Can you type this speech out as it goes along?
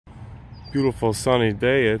Beautiful sunny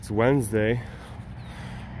day. It's Wednesday,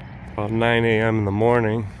 about 9 a.m. in the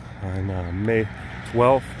morning on May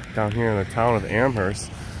 12th down here in the town of Amherst.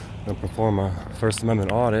 I'm going to perform a First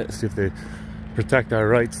Amendment audit, see if they protect our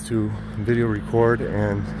rights to video record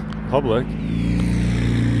and public.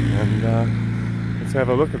 And let's have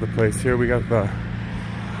a look at the place here. We got the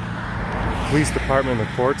police department and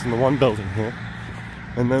the courts in the one building here.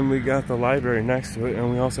 And then we got the library next to it,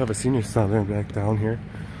 and we also have a senior center back down here.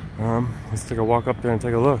 Let's take a walk up there and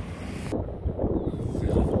take a look.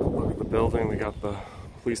 Look at the building. We got the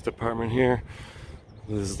police department here.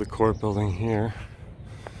 This is the court building here.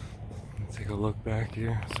 Let's take a look back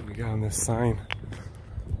here. So we got on this sign.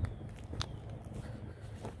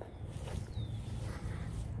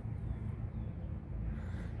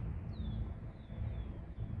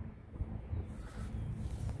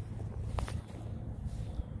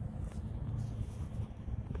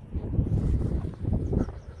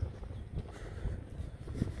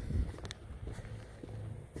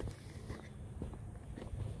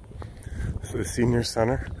 The senior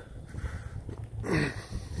center.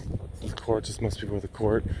 The court, this must be where the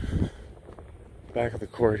court, back of the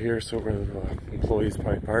court here, so where the employees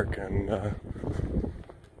probably park, and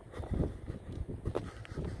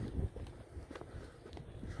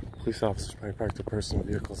police officers probably park their personal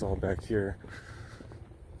vehicles all back here.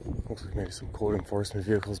 Looks like maybe some code enforcement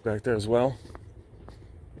vehicles back there as well.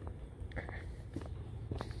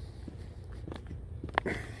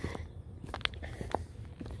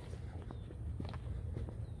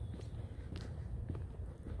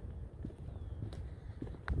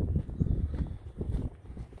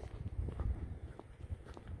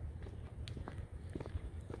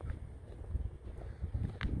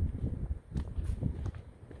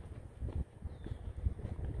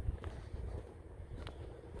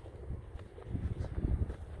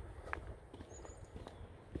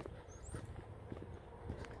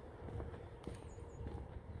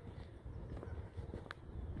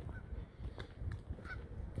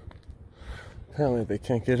 Apparently they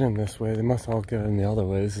can't get in this way. They must all get in the other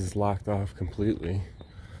way. This is locked off completely.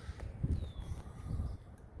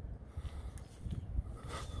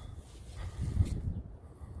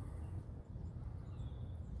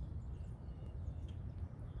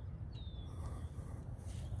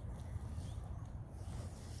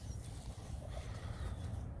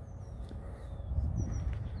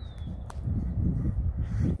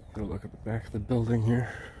 Go look at the back of the building here.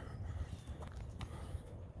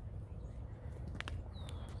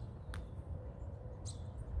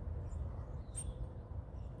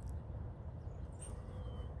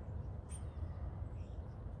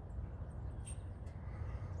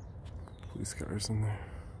 Police cars in there.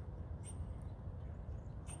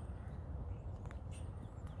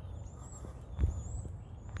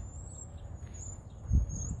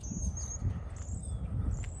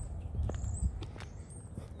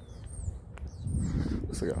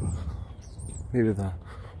 Looks like maybe the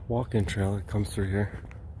walk-in trail that comes through here.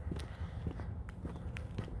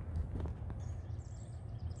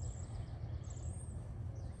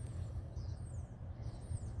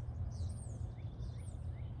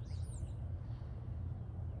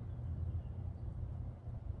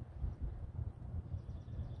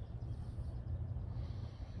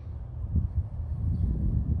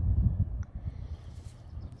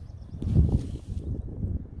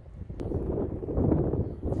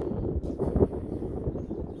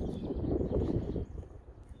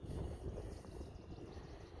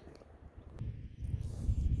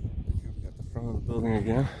 Front of the building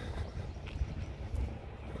again.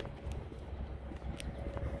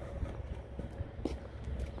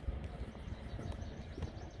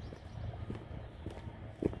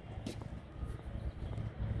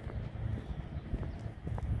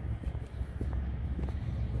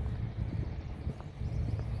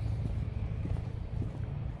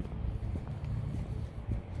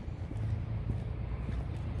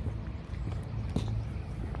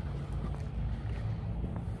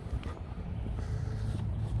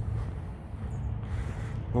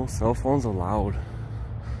 No cell phones allowed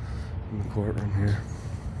in the courtroom here.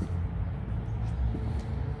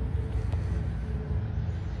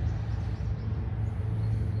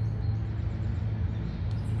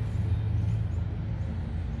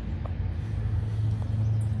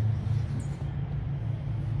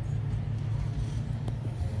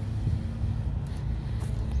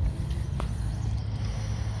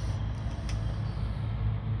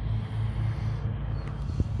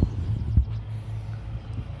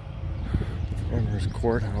 Amherst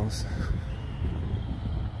Courthouse.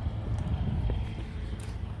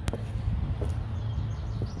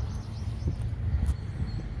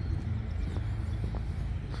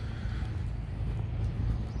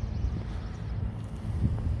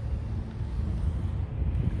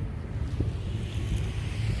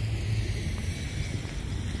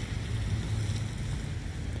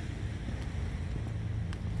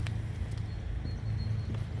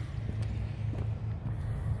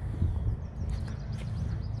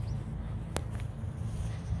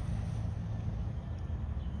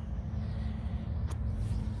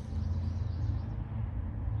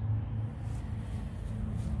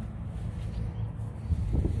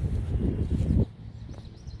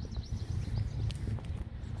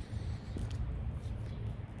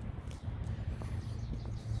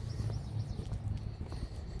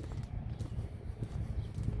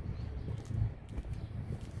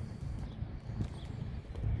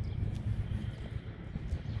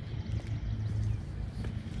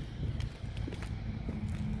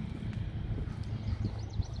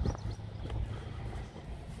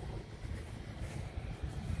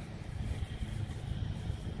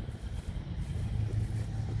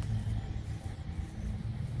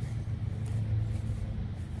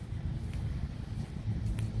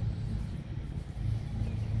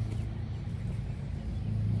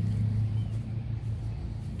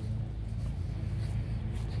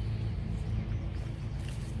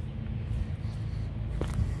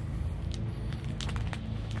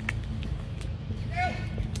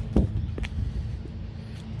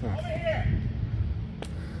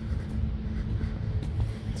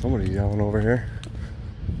 Somebody yelling over here.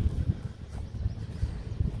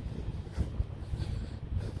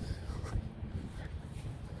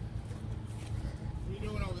 What are you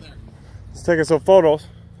doing over there? Let's take some photos.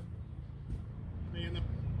 Stay in the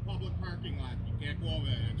public parking lot. You can't go over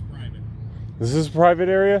there. It's private. This is a private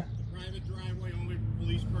area? Private driveway only for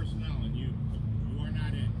police personnel, and you are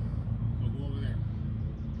not in. So go over there.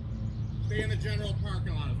 Stay in the general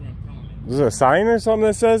parking lot is what I'm telling you. Is there a sign or something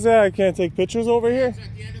that says that I can't take pictures over here? It's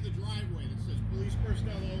at the end of the driveway that says police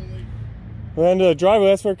personnel only. The end of the driveway,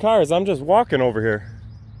 that's for cars. I'm just walking over here.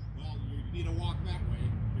 Well, you need to walk that way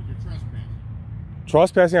because you're trespassing.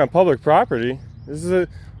 Trespassing on public property? This is a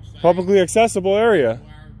publicly accessible area. You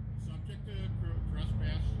are subject to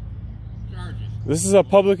trespass charges. This is a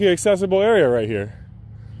publicly accessible area right here.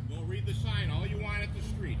 You go read the sign all you want at the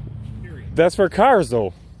street, period. That's for cars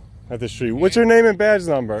though, at the street. What's your name and badge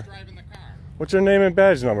number? Driving the car. What's your name and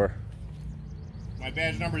badge number? My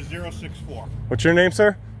badge number is 064. What's your name,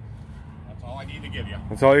 sir? That's all I need to give you.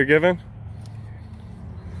 That's all you're giving?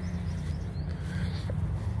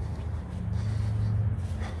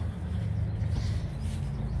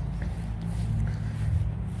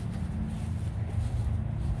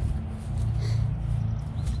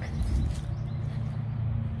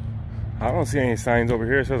 I don't see any signs over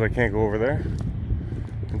here that says I can't go over there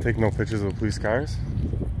and take no pictures of police cars.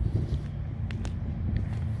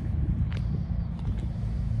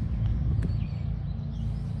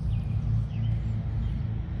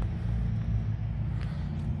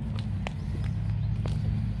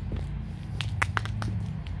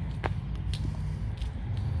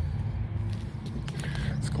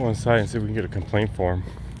 Let's go inside and see if we can get a complaint form.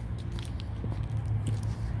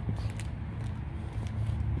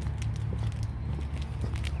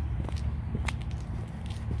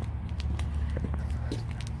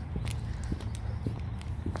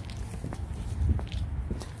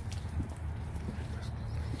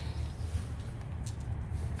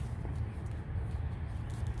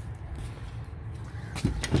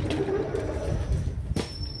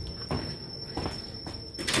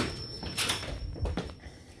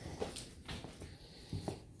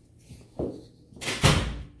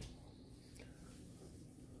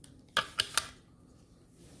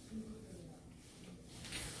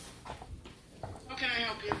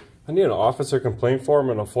 I need an officer complaint form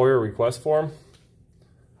and a FOIA request form.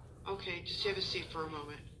 Okay, just have a seat for a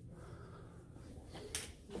moment.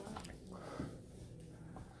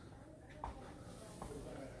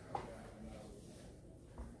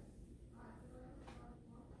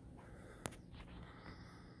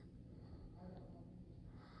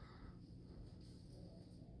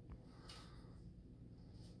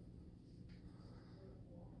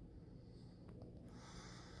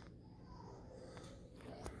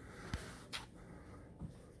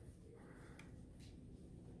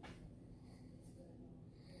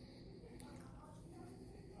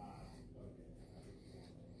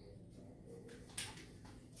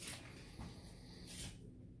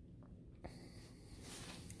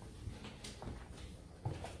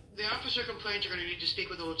 The officer complained you're going to need to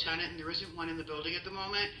speak with a lieutenant, and there isn't one in the building at the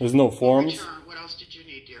moment. There's no forms? What else did you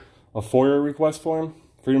need, dear? A FOIA request form?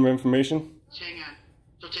 Freedom of information? Hang on.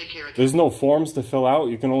 She'll take care of that. There's no forms to fill out?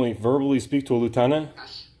 You can only verbally speak to a lieutenant?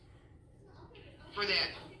 Yes. For that.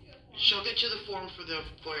 She'll get you the form for the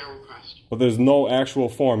FOIA request. But there's no actual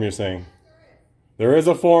form, you're saying? There is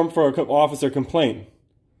a form for an officer complaint.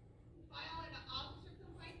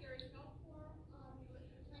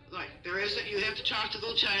 There isn't. You have to talk to the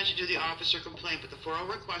lieutenant to do the officer complaint, but the FOIA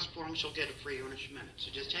request form she'll get it for you in a minute.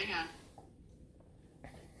 So just hang on.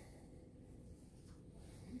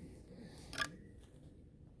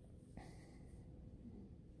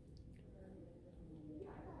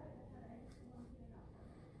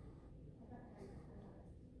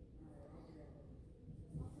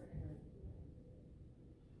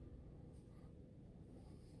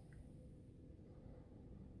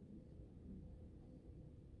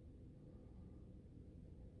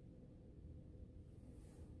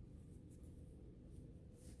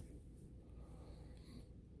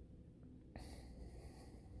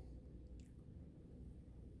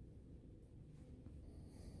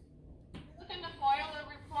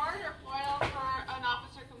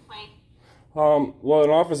 Well, an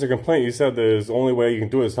officer complaint, you said the only way you can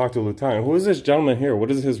do it is talk to a lieutenant. Who is this gentleman here?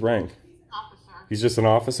 What is his rank? Officer. He's just an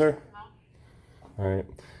officer? No.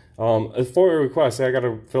 Alright. As for a request, I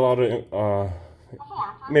gotta fill out a,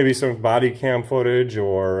 maybe some body cam footage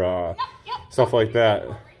or stuff like that.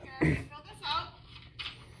 Fill this out.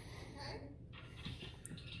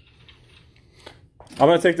 I'm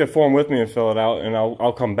gonna take the form with me and fill it out, and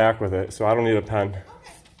I'll come back with it, so I don't need a pen.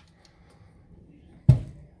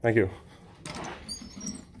 Thank you.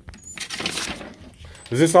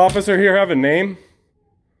 Does this officer here have a name?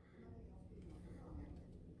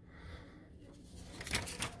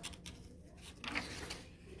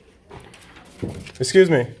 Excuse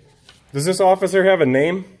me. Does this officer have a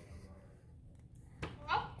name?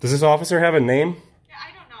 Hello? Does this officer have a name? Yeah,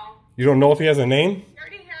 I don't know. You don't know if he has a name? He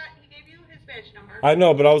already had, he gave you his badge number. I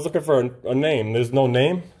know, but I was looking for a name. There's no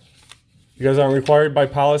name? You guys aren't required by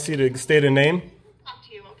policy to state a name? Up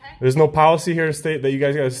to you, okay? There's no policy here to state that you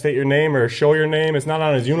guys got to state your name or show your name. It's not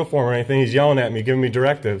on his uniform or anything. He's yelling at me, giving me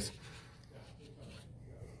directives.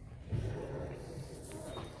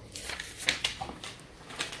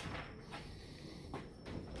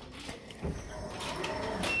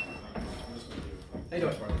 How you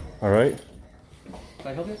doing, Charlie? All right. Can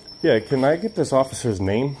I help you? Yeah, can I get this officer's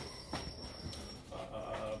name?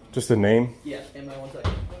 Just a name? Yeah, in my 1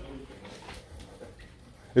 second.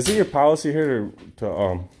 Is it your policy here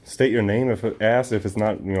to state your name if it asks, if it's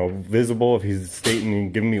not visible, if he's stating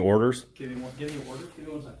and giving me orders? Give me order. Give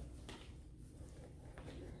me 1 second.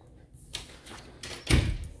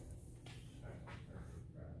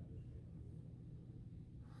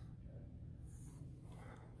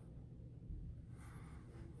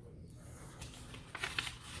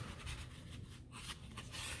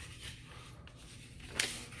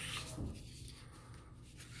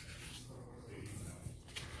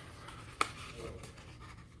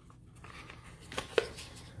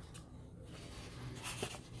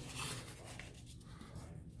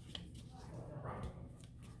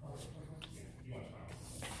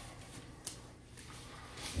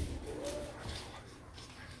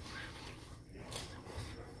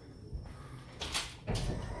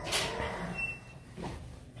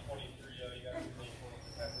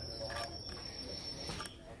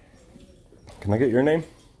 Can I get your name?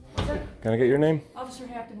 Can I get your name? Officer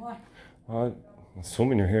Hampton, why? I'm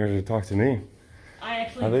assuming you're here to talk to me. I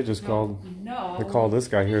actually... They just called... No. They called this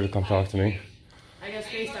guy here to come talk to me. I guess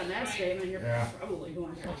based on that statement, you're probably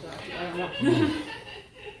going to talk to... I don't know.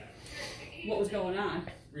 What was going on?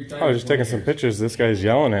 I was just taking some pictures. This guy's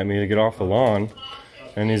yelling at me to get off the lawn.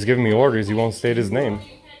 And he's giving me orders. He won't state his name.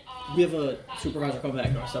 We have a supervisor come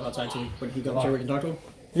back. I'll step outside so when he comes here we can talk to him.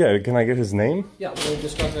 Yeah, can I get his name? Yeah, we'll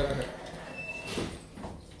discuss that after.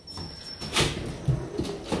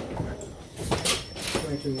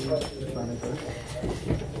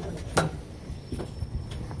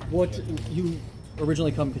 What, you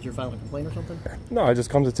originally come because you're filing a complaint or something? No, I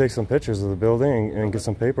just come to take some pictures of the building and get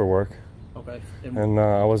some paperwork. Okay. And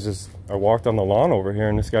I walked on the lawn over here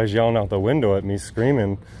and this guy's yelling out the window at me,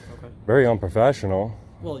 screaming. Okay. Very unprofessional.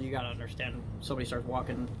 Well, you gotta understand, somebody starts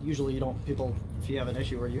walking, usually you don't, if you have an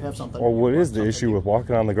issue or you have something. Well, what is the issue with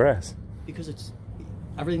walking on the grass? Because it's,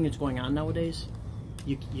 everything that's going on nowadays,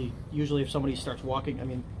 you usually if somebody starts walking, I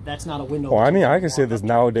mean, that's not a window. Well, I mean, I can say this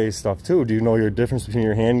nowadays stuff too. Do you know your difference between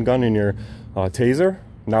your handgun and your taser?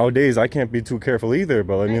 Nowadays, I can't be too careful either,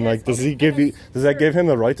 but I mean, like, does that give him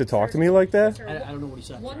the right to talk to me like that? I don't know what he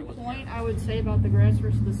said. One point I would say about the grass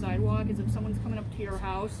versus the sidewalk is if someone's coming up to your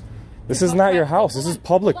house... This is not your house. This is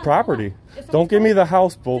public property. Don't give me the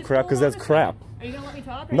house bull crap, because that's crap. Are you going to let me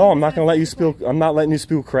talk? No, I'm not going to let you spill... I'm not letting you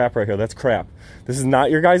spill crap right here. That's crap. This is not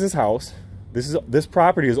your guys' house. This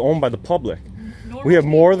property is owned by the public. We have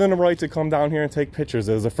more than a right to come down here and take pictures.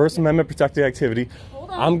 It is a First Amendment protected activity.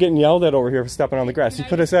 I'm getting yelled at over here for stepping on the grass. He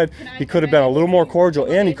could have said, he could have been a little more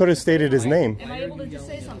cordial, and he could have stated his name. Am I able to just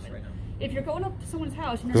say something? If you're going up to someone's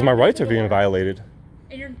house... Because my rights are being violated.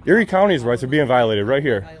 Erie County's rights are being violated right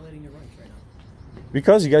here.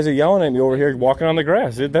 Because you guys are yelling at me over here walking on the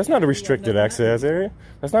grass. That's not a restricted access area.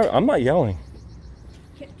 I'm not yelling.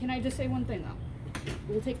 Can I just say one thing, though?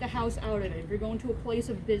 We'll take the house out of it. If you're going to a place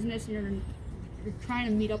of business and you're trying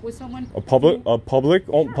to meet up with someone...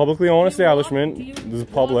 publicly owned establishment. This is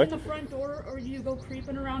public. Do you walk in the front door, or do you go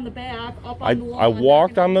creeping around the back, up on the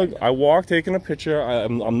lawn? I walked taking a picture.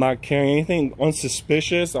 I'm not carrying anything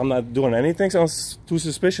unsuspicious. I'm not doing anything too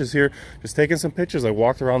suspicious here. Just taking some pictures. I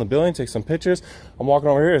walked around the building, take some pictures. I'm walking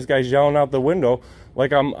over here. This guy's yelling out the window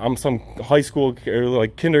like I'm some high school or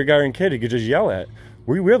like kindergarten kid he could just yell at.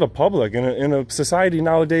 We're the public in a society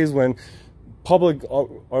nowadays when public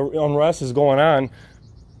unrest is going on.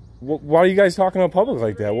 Why are you guys talking to the public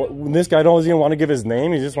like that? This guy doesn't even want to give his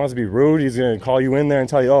name. He just wants to be rude. He's going to call you in there and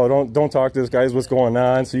tell you, oh, don't talk to this guy. What's going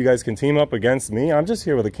on? So you guys can team up against me. I'm just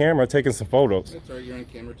here with a camera taking some photos. That's right. You're on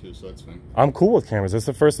camera too, so that's fine. I'm cool with cameras. It's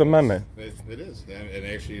the First Amendment. It is. And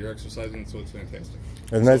actually, you're exercising, so it's fantastic.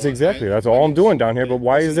 And that's that's all I'm doing down here. But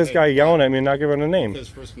why is this guy yelling at me and not giving a name? Because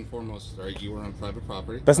first and foremost, you were on private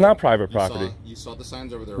property. That's not private property. You saw the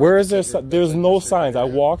signs over there. Where is there? There's no signs. I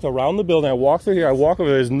walked around the building. I walked through here. I walked over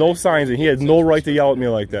there. There's no signs, and he had no right to yell at me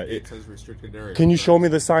like that. It says restricted area. Can you show me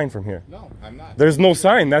the sign from here? No, I'm not. There's no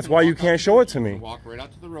sign. That's why you can't show it to me. Walk right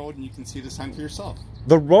out to the road, and you can see the sign for yourself.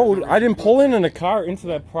 The road? I didn't pull in a car into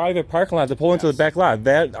that private parking lot to pull into the back lot.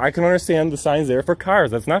 That I can understand. The sign's there for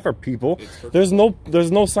cars. That's not for people. There's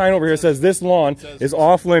no sign over here that says this lawn is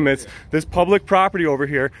off limits. This public property over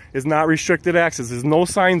here is not restricted access. There's no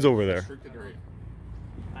signs over there.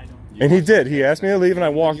 And he did. He asked me to leave, and I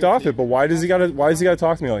walked off it. But why does he got to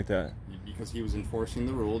talk to me like that? Because he was enforcing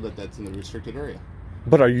the rule that's in the restricted area.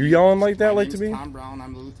 But are you yelling like that, like to me? Tom Brown.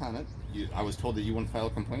 I'm the lieutenant. I was told that you wouldn't file a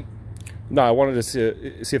complaint. No, I wanted to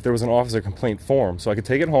see if there was an officer complaint form, so I could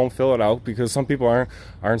take it home, fill it out, because some people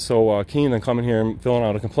aren't so keen on coming here and filling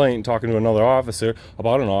out a complaint and talking to another officer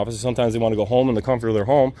about an officer. Sometimes they want to go home in the comfort of their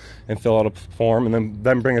home and fill out a form and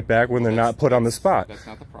then bring it back when they're not put on the spot. That's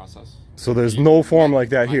not the process. So there's no form like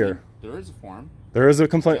that here. There is a form. There is a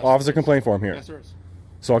officer complaint form here. Yes, there is.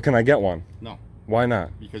 So can I get one? No. Why not?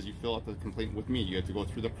 Because you fill out the complaint with me. You have to go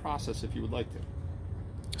through the process if you would like to.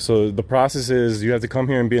 So the process is you have to come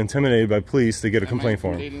here and be intimidated by police to get a complaint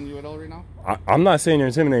form. Am I intimidating you at all right now? I'm not saying you're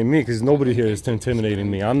intimidating me, because nobody here is intimidating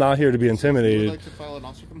me. I'm not here to be intimidated. If you would like to file an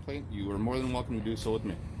officer complaint, you are more than welcome to do so with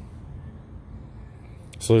me.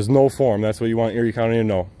 So there's no form. That's what you want Erie County to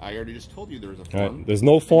know. I already just told you there's a form. Right. There's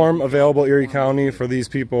no form available Erie County for these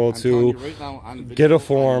people to right now on video, get a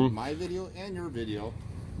form. My video and your video,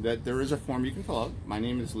 that there is a form you can fill out. My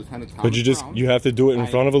name is Lieutenant Tom. But you have to do it in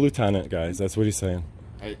front of a lieutenant, guys. That's what he's saying.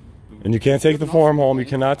 And you can't take the form home. You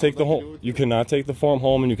cannot take the form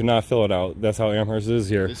home, and you cannot fill it out. That's how Amherst is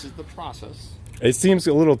here. This is the process. It seems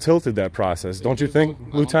a little tilted, that process. Don't you think,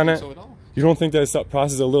 Lieutenant? I don't think so at all. You don't think that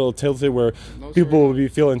process is a little tilted where people will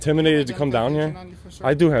feel intimidated to come down here?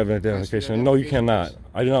 I do have an identification. No, you cannot.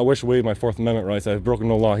 I do not wish to waive my Fourth Amendment rights. I've broken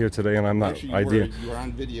no law here today, and I'm not ideal. You are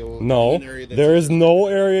on video. No, there is no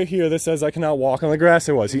area here that says I cannot walk on the grass.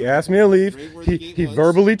 There was. He asked me to leave. He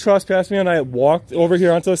verbally trespassed me, and I walked over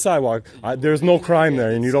here onto the sidewalk. There's no crime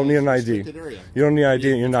there, and you don't need an ID. You don't need an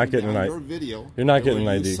ID, and you're not getting an ID. You're not getting an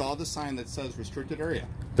ID. You saw the sign that says restricted area.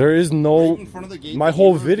 There is no. My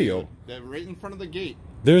whole video. Right in front of the gate.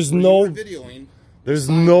 There's no. There's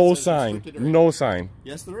no sign. No sign.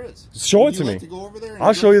 Yes, there is. Show it to me.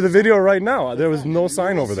 I'll show you the video right now. There was no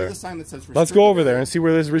sign over there. Let's go over there and see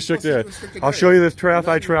where this restricted is. I'll show you this path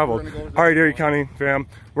I traveled. All right, Erie County fam.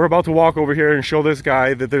 We're about to walk over here and show this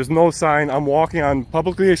guy that there's no sign. I'm walking on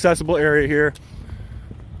publicly accessible area here.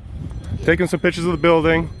 Taking some pictures of the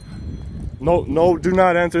building. No, do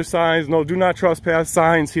not enter signs. No, do not trespass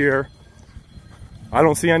signs here. I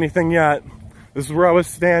don't see anything yet. This is where I was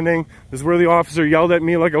standing. This is where the officer yelled at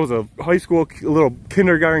me like I was a high school little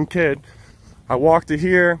kindergarten kid. I walked to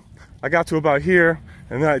here. I got to about here,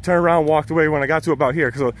 and then I turned around and walked away when I got to about here.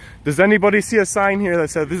 So, does anybody see a sign here that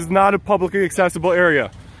says this is not a publicly accessible area?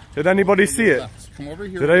 Did anybody see it? Come over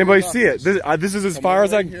here. Did anybody see it? This is as far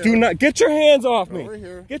as I do not. Get your hands off me.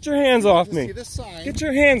 Get your hands off me. Get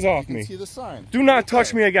your hands off me. See the sign. Do not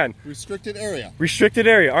touch me again. Restricted area. Restricted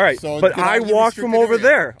area. All right. But I walked from over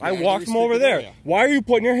there. I walked from over there. Why are you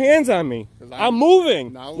putting your hands on me? I'm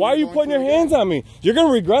moving. Why are you putting your hands on me? You're going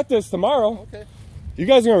to regret this tomorrow. Okay. You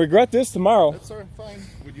guys are going to regret this tomorrow. That's fine.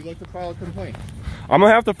 Would you like to file a complaint? I'm going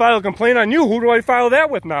to have to file a complaint on you. Who do I file that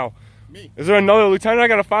with now? Me. Is there another lieutenant I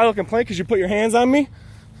got to file a complaint because you put your hands on me?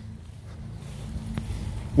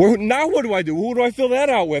 Now what do I do? Who do I fill that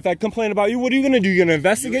out with? I complain about you. What are you going to do? You're going to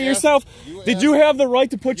investigate yourself? Did you have the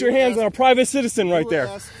right to put your hands on a private citizen right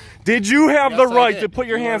there? Did you have the right to put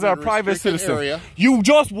your hands on a private citizen? You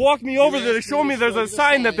just walked me over there to show me there's a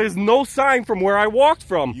sign that there's no sign from where I walked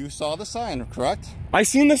from. You saw the sign, correct? I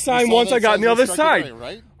seen the sign once I got on the other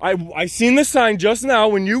side. I seen the sign just now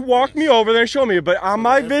when you walked me over there and showed me, but on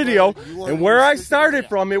my video and where I started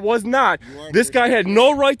from, it was not. This guy had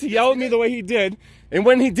no right to yell at me the way he did. And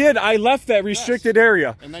when he did, I left that restricted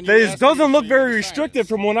area. It doesn't look very restricted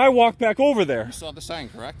from when I walked back over there. You saw the sign,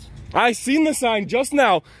 correct? I seen the sign just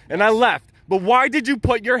now, and I left. But why did you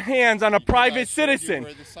put your hands on a private citizen?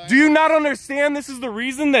 Do you not understand this is the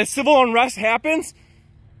reason that civil unrest happens?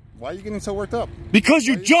 Why are you getting so worked up? Because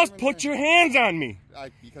you just put your hands on me.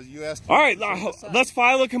 Because you asked. All right, let's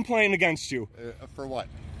file a complaint against you. For what?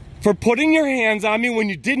 For putting your hands on me when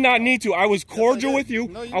you did not need to. I was cordial with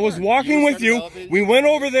you. I was walking with you. We went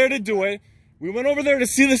over there to do it. We went over there to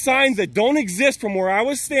see the signs that don't exist from where I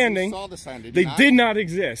was standing. You saw the sign, did you They not? did not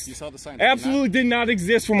exist. You saw the sign, Absolutely did not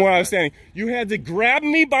exist from where I was standing. You had to grab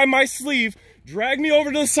me by my sleeve, drag me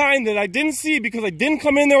over to the sign that I didn't see because I didn't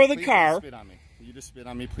come in there with a car. Spit on me. You just spit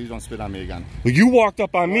on me. Please don't spit on me again. Well, you walked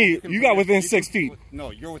up on me. You got within 6 feet.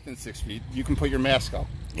 No, you're within 6 feet. You can put your mask up.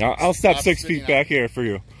 I'll step 6 feet back here for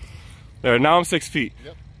you. There, now I'm 6 feet.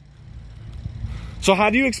 Yep. So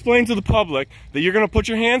how do you explain to the public that you're going to put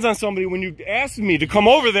your hands on somebody when you asked me to come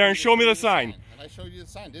over there and show me the sign? And I showed you the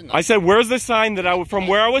sign, didn't I? I said, where's the sign that from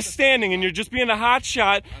where I was standing, and you're just being a hot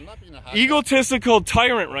shot, I'm not being a hot egotistical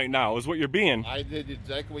tyrant right now is what you're being. I did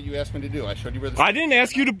exactly what you asked me to do. I showed you where the I didn't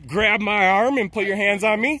ask you to grab my arm and put your hands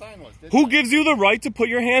on me. Was, Who gives you the right to put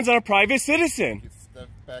your hands on a private citizen? Step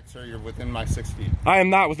back, sir. You're within my 6 feet. I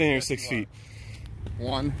am not within your 6 feet.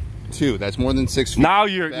 1, 2. That's more than 6 feet. Now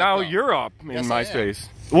you're up in Yes, my I am. space.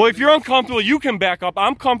 Well, if you're uncomfortable, you can back up.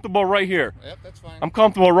 I'm comfortable right here. Yep, that's fine. I'm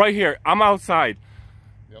comfortable right here. I'm outside.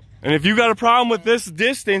 Yep. And if you got a problem with this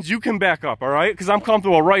distance, you can back up, all right? Because I'm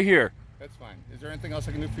comfortable right here. That's fine. Is there anything else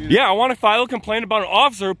I can do for you? Yeah, I want to file a complaint about an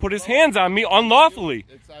officer who put his hands on me unlawfully.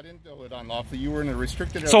 I didn't do it unlawfully. You were in a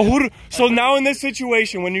restricted area. So now in this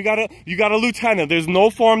situation, when you got a lieutenant, there's no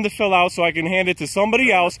form to fill out, so I can hand it to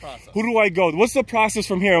somebody else. Who do I go? What's the process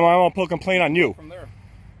from here? I want to put a complaint on you. From there.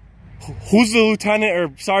 Who's the lieutenant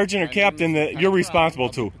or sergeant or captain that you're responsible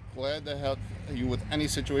to? Glad to help you with any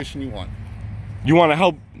situation you want. You want to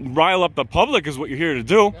help rile up the public is what you're here to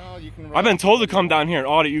do. No, you can I've been told to come down here and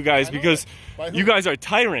audit you guys because you guys are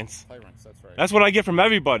tyrants. Tyrants, that's right. That's what I get from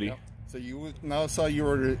everybody. Yep. So you now saw you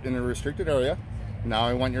were in a restricted area. Now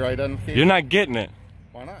I want your identification. You're not getting it.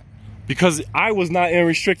 Why not? Because I was not in a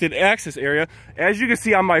restricted access area. As you can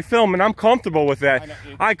see on my film, and I'm comfortable with that.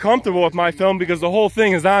 I'm comfortable with my film because the whole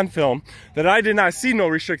thing is on film, that I did not see no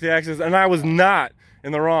restricted access, and I was not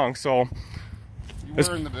in the wrong. So,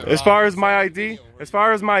 as far as my ID,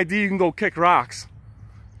 you can go kick rocks.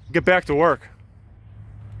 Get back to work.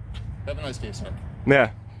 Have a nice day, sir.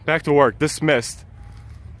 Yeah, back to work. Dismissed.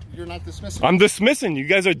 You're not dismissing. I'm dismissing. You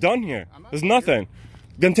guys are done here. There's nothing.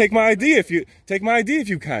 Then take my ID if you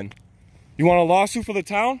can. You want a lawsuit for the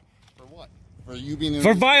town? For what? For you being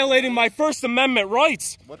for violating my First Amendment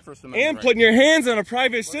rights. What First Amendment and right? putting your hands on a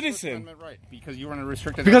private citizen. First Amendment right? Because you were in a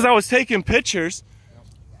restricted because area. I was taking pictures.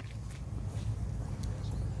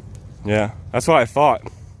 Yeah, that's what I thought.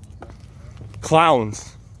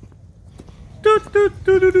 Clowns.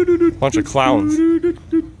 Bunch of clowns.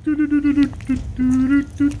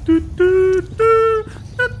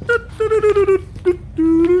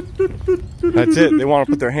 That's it. They want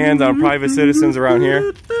to put their hands on private citizens around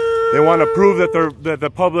here. They want to prove that the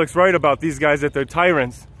public's right about these guys, that they're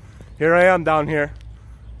tyrants. Here I am down here.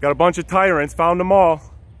 Got a bunch of tyrants, found them all.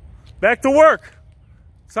 Back to work.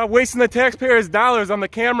 Stop wasting the taxpayers' dollars on the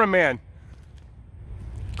cameraman.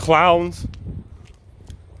 Clowns.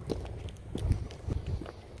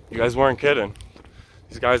 You guys weren't kidding.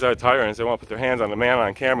 These guys are tyrants. They want to put their hands on the man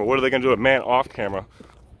on camera. What are they going to do with a man off camera?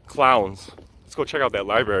 Clowns. Let's go check out that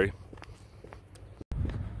library.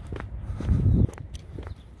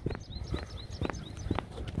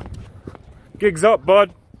 Gigs up,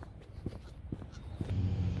 bud.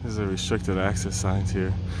 This is a restricted access signs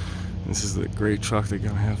here. This is the gray truck they're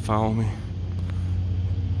gonna have follow me.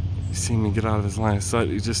 You see me get out of his line of sight.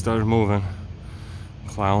 He just started moving.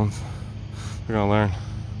 Clowns. They're gonna learn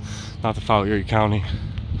not to follow Erie County.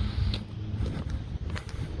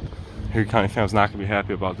 Erie County family's not gonna be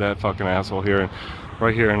happy about that fucking asshole here,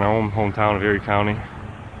 right here in our own hometown of Erie County.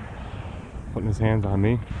 Putting his hands on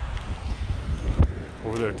me.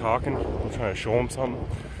 Over there talking. I'm trying to show him something.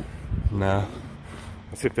 Nah.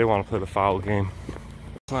 Let's see if they want to play the foul game.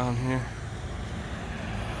 Clown here.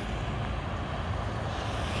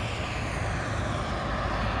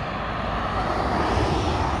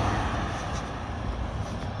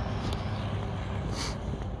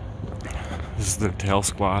 This is their tail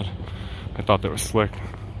squad. I thought they were slick.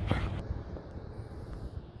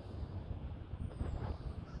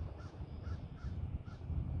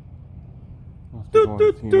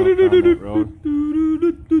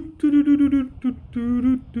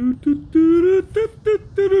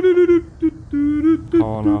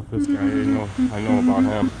 Calling off this guy. I know about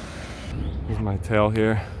him. Here's my tail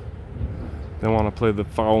here. They want to play the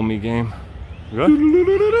follow me game. Good?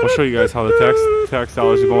 I'll show you guys how the tax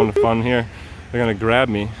dollars are going to fund here. They're going to grab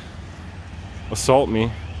me, assault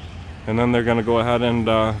me, and then they're going to go ahead and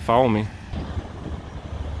follow me.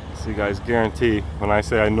 So you guys guarantee when I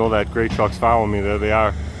say I know that gray truck's following me, there they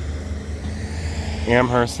are.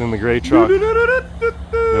 Amherst in the gray truck.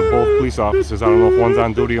 They're both police officers. I don't know if one's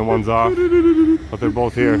on duty and one's off, but they're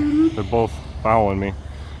both here. They're both following me.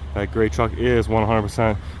 That gray truck is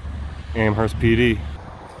 100% Amherst PD.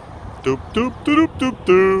 Doop doop doop doop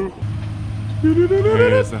doop.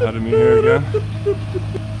 There's ahead of me here again.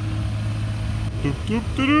 Doop doop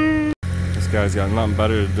doop. This guy's got nothing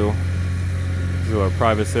better to do. He's a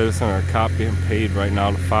private citizen or a cop getting paid right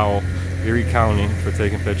now to foul Erie County for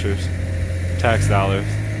taking pictures. Tax dollars.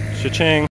 Cha-ching.